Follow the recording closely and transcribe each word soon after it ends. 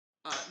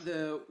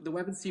the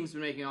weapons team's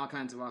been making all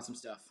kinds of awesome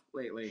stuff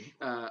lately.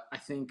 I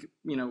think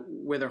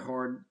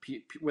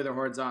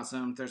Witherhoard's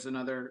awesome. There's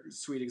another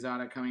sweet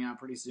exotic coming out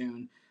pretty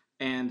soon,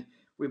 and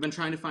we've been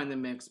trying to find the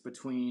mix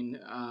between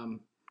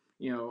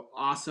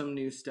awesome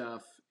new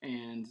stuff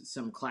and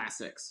some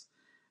classics.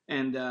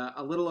 And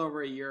a little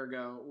over a year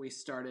ago, we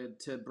started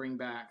to bring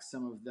back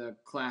some of the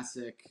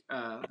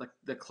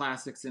the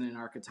classics in an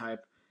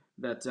archetype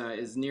that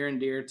is near and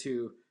dear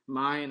to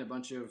my and a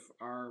bunch of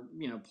our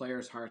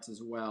players' hearts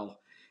as well.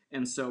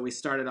 And so we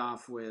started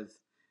off with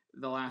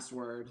the last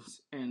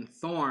words and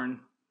Thorn,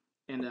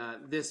 and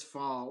this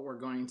fall we're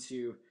going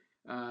to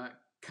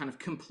kind of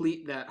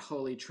complete that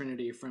holy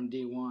trinity from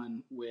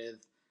D1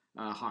 with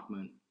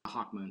Hawkmoon,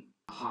 Hawkmoon,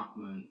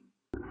 Hawkmoon.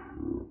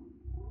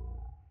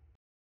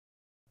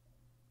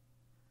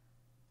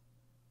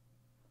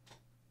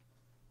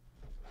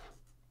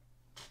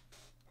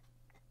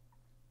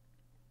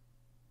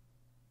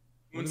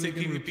 When they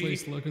can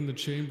replace luck in the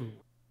chamber.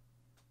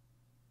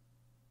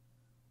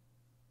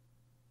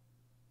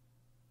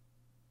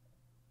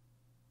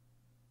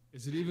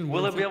 Is it even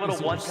Will worth it be able Is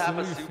to it one tap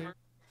a still your super?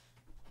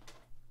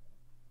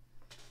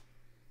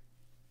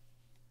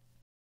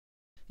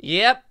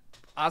 Yep,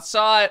 I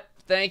saw it.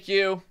 Thank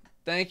you.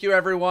 Thank you,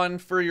 everyone,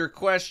 for your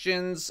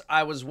questions.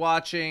 I was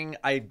watching.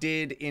 I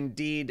did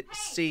indeed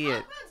see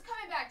it. Hawkmoon's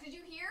coming back. Did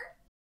you hear?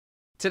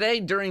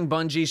 Today, during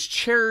Bungie's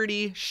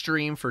charity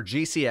stream for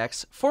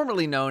GCX,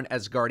 formerly known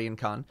as Guardian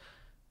Con,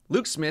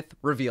 Luke Smith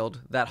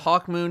revealed that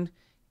Hawkmoon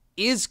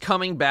is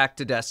coming back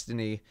to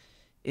Destiny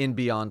in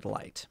Beyond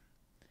Light.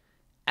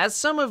 As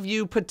some of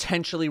you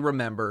potentially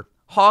remember,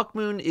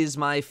 Hawkmoon is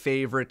my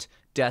favorite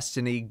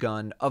Destiny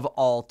gun of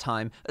all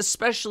time,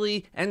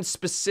 especially and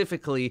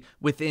specifically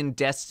within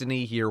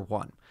Destiny Year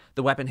 1.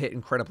 The weapon hit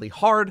incredibly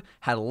hard,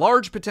 had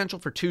large potential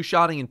for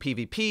two-shotting in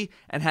PvP,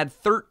 and had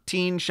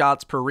 13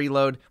 shots per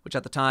reload, which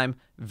at the time,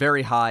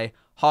 very high.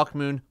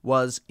 Hawkmoon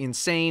was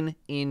insane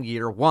in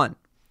Year 1.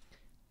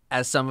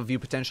 As some of you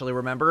potentially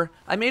remember,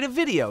 I made a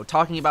video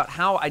talking about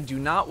how I do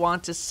not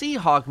want to see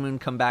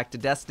Hawkmoon come back to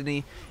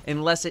Destiny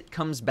unless it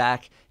comes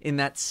back in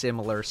that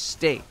similar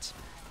state.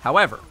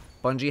 However,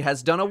 Bungie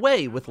has done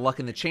away with Luck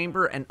in the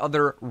Chamber and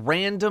other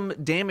random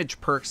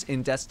damage perks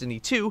in Destiny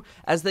 2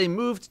 as they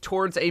moved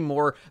towards a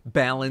more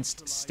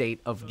balanced state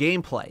of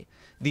gameplay.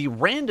 The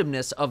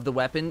randomness of the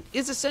weapon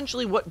is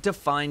essentially what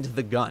defined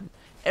the gun.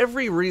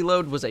 Every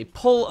reload was a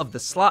pull of the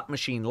slot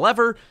machine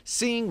lever,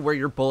 seeing where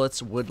your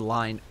bullets would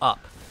line up.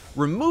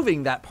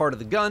 Removing that part of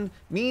the gun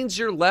means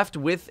you're left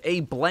with a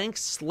blank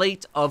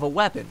slate of a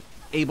weapon,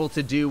 able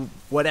to do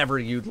whatever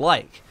you'd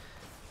like.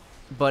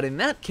 But in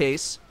that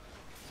case,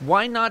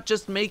 why not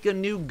just make a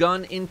new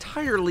gun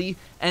entirely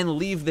and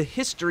leave the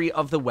history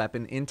of the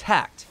weapon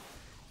intact?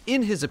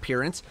 In his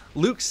appearance,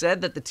 Luke said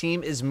that the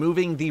team is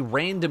moving the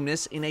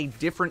randomness in a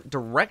different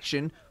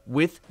direction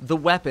with the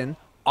weapon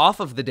off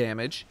of the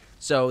damage,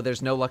 so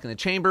there's no luck in the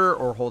chamber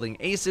or holding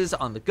aces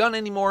on the gun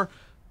anymore,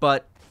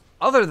 but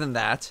other than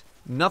that,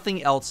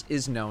 nothing else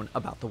is known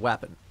about the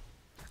weapon.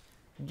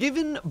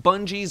 Given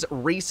Bungie's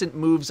recent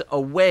moves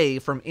away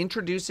from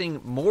introducing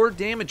more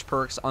damage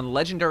perks on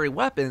legendary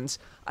weapons,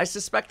 I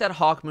suspect that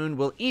Hawkmoon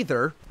will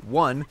either,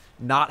 1,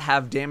 not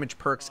have damage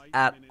perks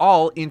at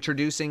all,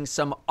 introducing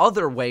some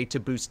other way to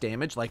boost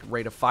damage, like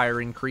rate of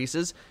fire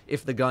increases,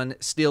 if the gun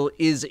still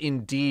is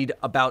indeed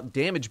about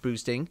damage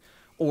boosting,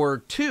 or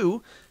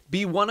 2,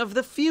 be one of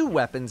the few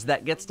weapons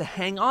that gets to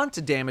hang on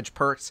to damage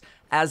perks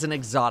as an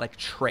exotic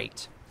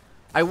trait.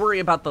 I worry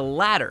about the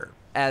latter,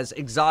 as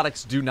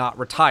exotics do not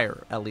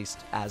retire, at least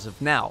as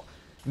of now.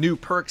 New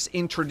perks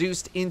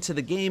introduced into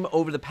the game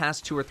over the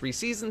past 2 or 3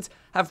 seasons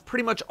have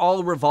pretty much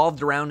all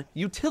revolved around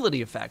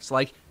utility effects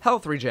like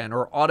health regen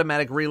or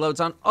automatic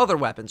reloads on other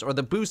weapons or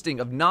the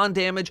boosting of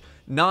non-damage,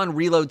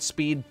 non-reload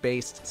speed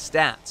based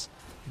stats.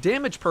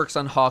 Damage perks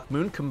on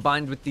Hawkmoon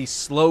combined with the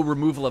slow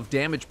removal of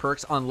damage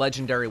perks on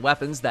legendary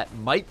weapons that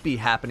might be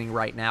happening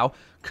right now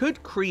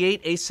could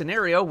create a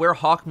scenario where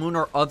Hawkmoon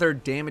or other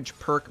damage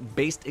perk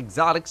based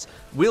exotics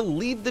will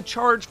lead the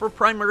charge for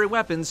primary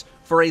weapons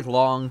for a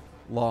long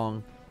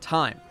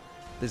time.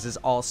 This is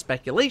all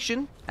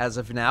speculation as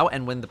of now,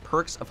 and when the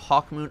perks of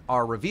Hawkmoon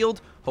are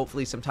revealed,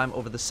 hopefully sometime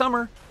over the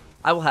summer,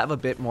 I will have a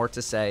bit more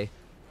to say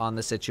on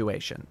the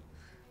situation.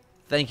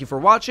 Thank you for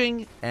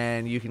watching,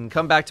 and you can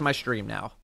come back to my stream now.